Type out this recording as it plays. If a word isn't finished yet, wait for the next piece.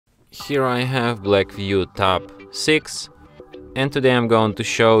Here I have Blackview Tab 6, and today I'm going to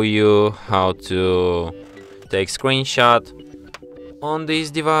show you how to take screenshot on this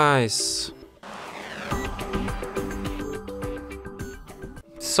device.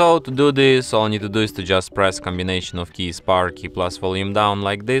 So to do this, all I need to do is to just press combination of keys power key plus volume down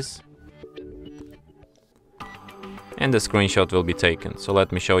like this, and the screenshot will be taken. So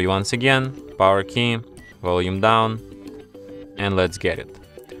let me show you once again: power key, volume down, and let's get it.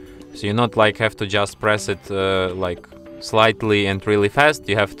 So you not like have to just press it like slightly and really fast.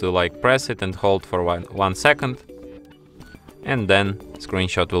 You have to like press it and hold for one second, and then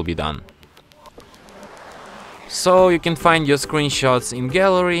screenshot will be done. So you can find your screenshots in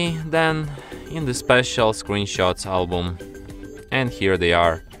gallery, then in the special screenshots album, and here they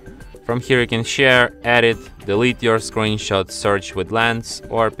are. From here you can share, edit, delete your screenshots, search with lens,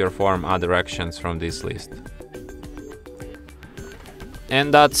 or perform other actions from this list.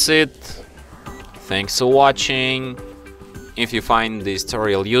 And that's it. Thanks for watching. If you find this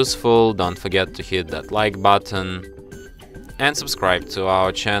tutorial useful, don't forget to hit that like button and subscribe to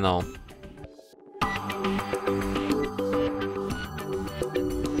our channel.